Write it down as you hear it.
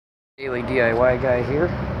Daily DIY guy here,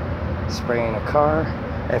 spraying a car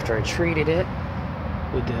after I treated it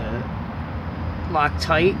with the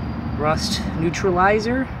Loctite rust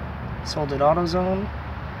neutralizer, sold at AutoZone,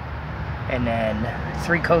 and then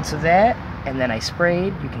 3 coats of that, and then I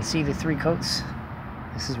sprayed. You can see the 3 coats.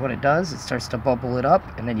 This is what it does. It starts to bubble it up,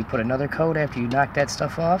 and then you put another coat after you knock that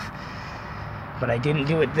stuff off. But I didn't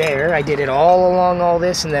do it there. I did it all along all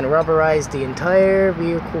this and then rubberized the entire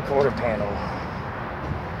vehicle quarter panel.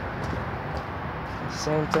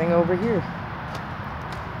 Same thing over here.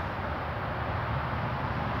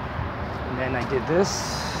 And then I did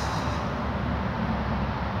this.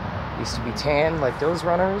 Used to be tan like those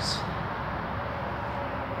runners.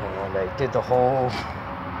 And I did the whole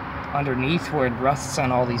underneath where it rusts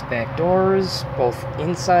on all these back doors, both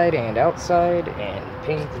inside and outside, and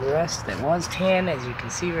painted the rest that was tan, as you can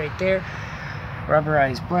see right there.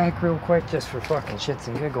 Rubberized black real quick just for fucking shits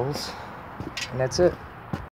and giggles. And that's it.